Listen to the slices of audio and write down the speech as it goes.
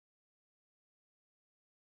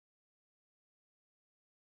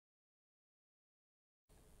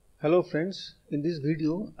Hello friends, in this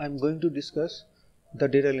video I am going to discuss the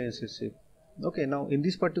data relationship. Okay, now in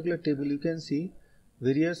this particular table you can see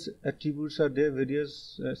various attributes are there,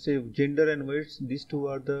 various say gender and weights. These two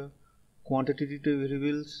are the quantitative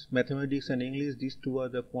variables, mathematics and English, these two are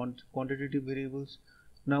the quantitative variables.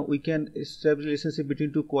 Now we can establish relationship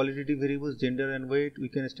between two qualitative variables, gender and weight. We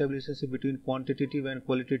can establish relationship between quantitative and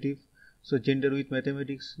qualitative. So gender with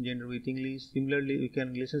mathematics, gender with English. Similarly, we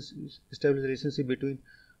can establish relationship between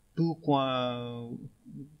two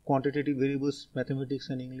quantitative variables, mathematics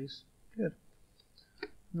and English. Clear?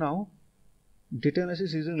 Now, data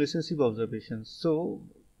analysis using relationship observations. So,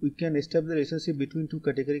 we can establish the relationship between two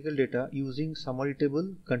categorical data using summary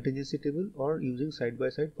table, contingency table, or using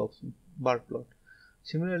side-by-side bar plot.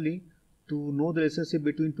 Similarly, to know the relationship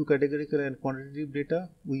between two categorical and quantitative data,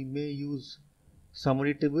 we may use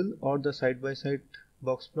summary table or the side-by-side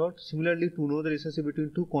box plot. Similarly, to know the relationship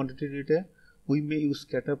between two quantitative data, we may use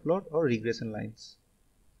scatter plot or regression lines.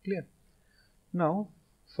 Clear? Now,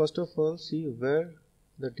 first of all, see where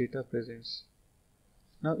the data presents.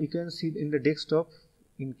 Now, you can see in the desktop,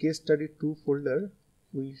 in case study 2 folder,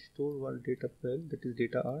 we store one data file, that is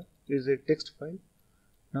data R. It is a text file.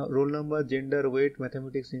 Now, roll number, gender, weight,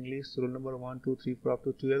 mathematics, English, roll number 1, 2, 3, 4 up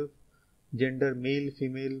to 12. Gender, male,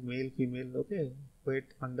 female, okay.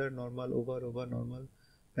 Weight, under, normal, over, normal.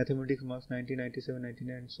 Mathematics marks 90, 97,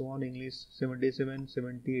 99, so on. English 77,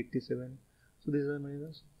 70, 87. So these are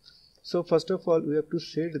minors. So first of all, we have to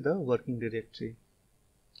set the working directory.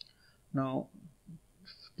 Now,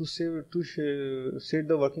 to set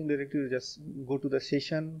the working directory, just go to the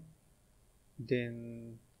session,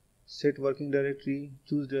 then set working directory,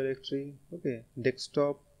 choose directory, okay,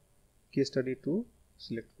 desktop, case study 2,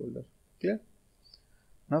 select folder. Clear?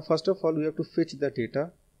 Now, first of all, we have to fetch the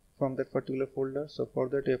data from that particular folder. So for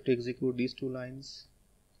that you have to execute these two lines.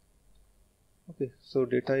 Okay, so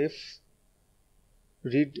data if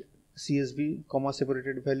read CSV comma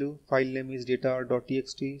separated value, file name is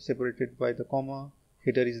data.txt separated by the comma,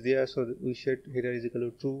 header is there, so we set header is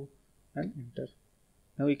equal to true and enter.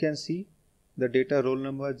 Now we can see the data, roll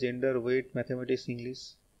number, gender, weight, mathematics,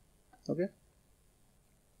 English. Okay.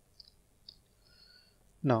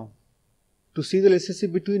 Now, to see the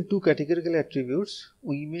relationship between two categorical attributes,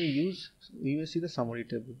 we may see the summary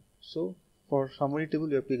table. So for summary table,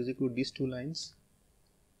 you have to execute these two lines.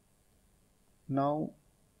 Now,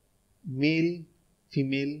 male,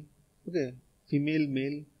 female, okay, female,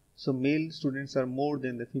 male. So male students are more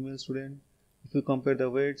than the female student. If you compare the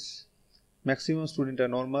weights, maximum student are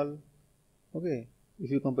normal. Okay,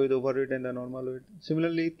 if you compare the overweight and the normal weight.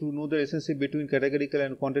 Similarly, to know the relationship between categorical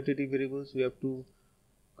and quantitative variables, we have to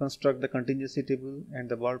construct the contingency table and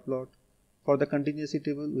the bar plot. For the contingency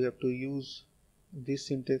table, we have to use these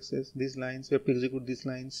syntaxes, these lines. We have to execute these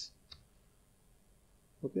lines.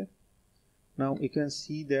 Okay. Now you can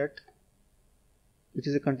see that it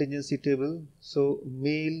is a contingency table. So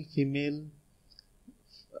male, female.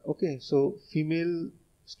 Okay. So female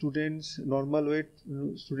students, normal weight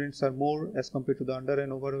students are more as compared to the under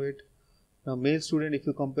and overweight. Now male student, if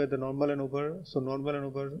you compare the normal and over, so normal and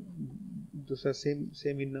over, those are same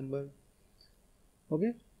in number.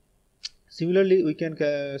 Okay. Similarly, we can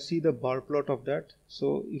see the bar plot of that.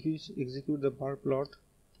 So if you execute the bar plot,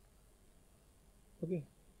 okay,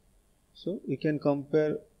 so we can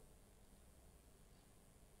compare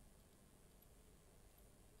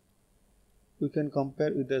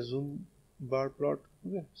with the zoom bar plot.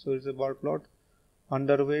 Okay, so it's a bar plot.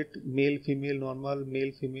 Underweight, male, female, normal,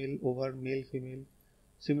 male, female, over, male, female.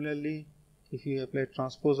 Similarly, if you apply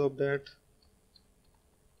transpose of that,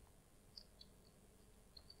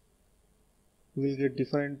 we will get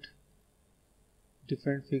different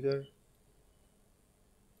figure.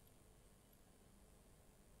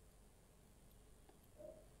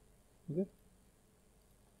 Okay.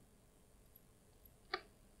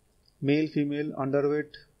 Male, female,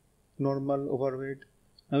 underweight, normal, overweight.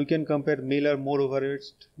 Now we can compare male are more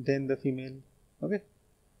overweight than the female. Okay.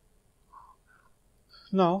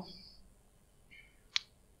 Now,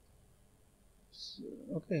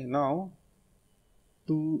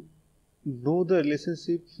 to know the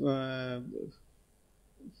relationship.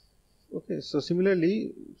 Okay. So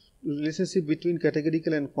similarly, relationship between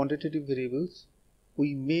categorical and quantitative variables,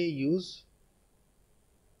 we may use.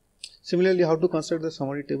 Similarly, how to construct the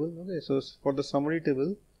summary table. Okay. So for the summary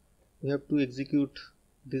table, we have to execute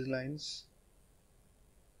these lines.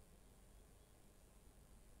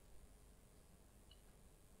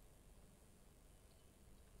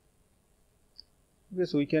 Okay,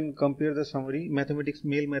 so we can compare the summary, mathematics,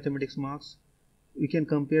 male mathematics marks. We can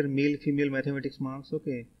compare male, female mathematics marks.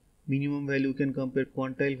 Okay, minimum value, we can compare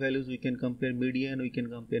quantile values, we can compare median, we can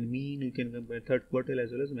compare mean, we can compare third quartile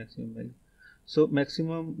as well as maximum value. So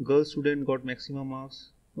maximum girl student got maximum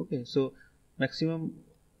marks. Okay, so maximum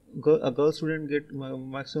a girl student get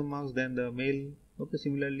maximum marks than the male. Okay,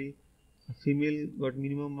 similarly a female got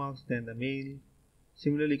minimum marks than the male.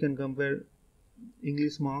 Similarly, you can compare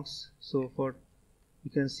English marks. So for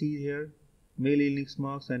you can see here male English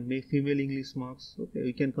marks and female English marks. Okay,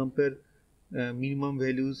 we can compare minimum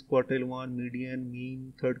values, quartile 1, median,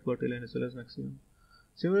 mean, third quartile, and as well as maximum.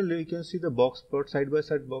 Similarly, you can see the box plot, side by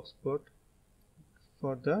side box plot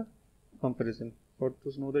for the comparison, for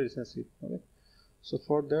to know the relationship. Okay, so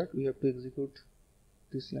for that we have to execute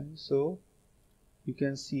this line. So you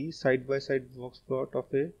can see side by side box plot of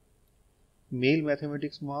a male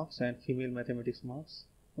mathematics marks and female mathematics marks.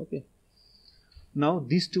 Okay. Now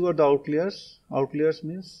these two are the outliers. Outliers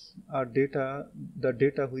means the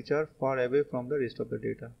data which are far away from the rest of the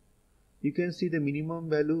data. You can see the minimum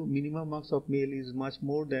value, minimum marks of male is much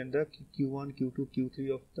more than the Q1, Q2,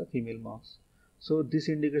 Q3 of the female marks. So this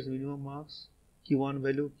indicates minimum marks, Q1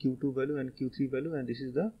 value, Q2 value and Q3 value, and this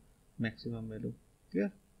is the maximum value.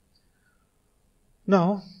 Clear?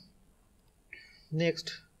 Now,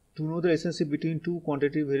 next, to know the relationship between two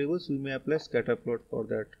quantitative variables, we may apply scatter plot for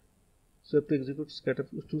that. So you have to execute scatter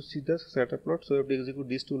to see the scatter plot. So you have to execute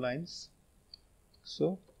these two lines.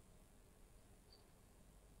 So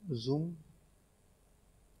zoom.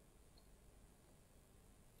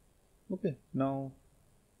 Okay. Now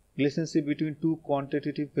relationship between two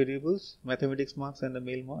quantitative variables, mathematics marks and the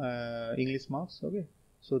male English marks. Okay.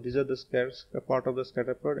 So these are the part of the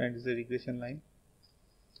scatter plot, and this is the regression line.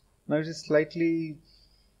 Now it is slightly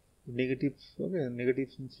negative. Okay, negative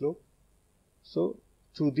in slope. So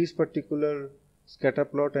through this particular scatter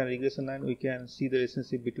plot and regression line, we can see the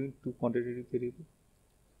relationship between two quantitative variables.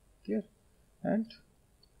 Clear? And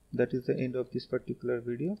that is the end of this particular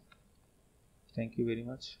video. Thank you very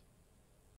much.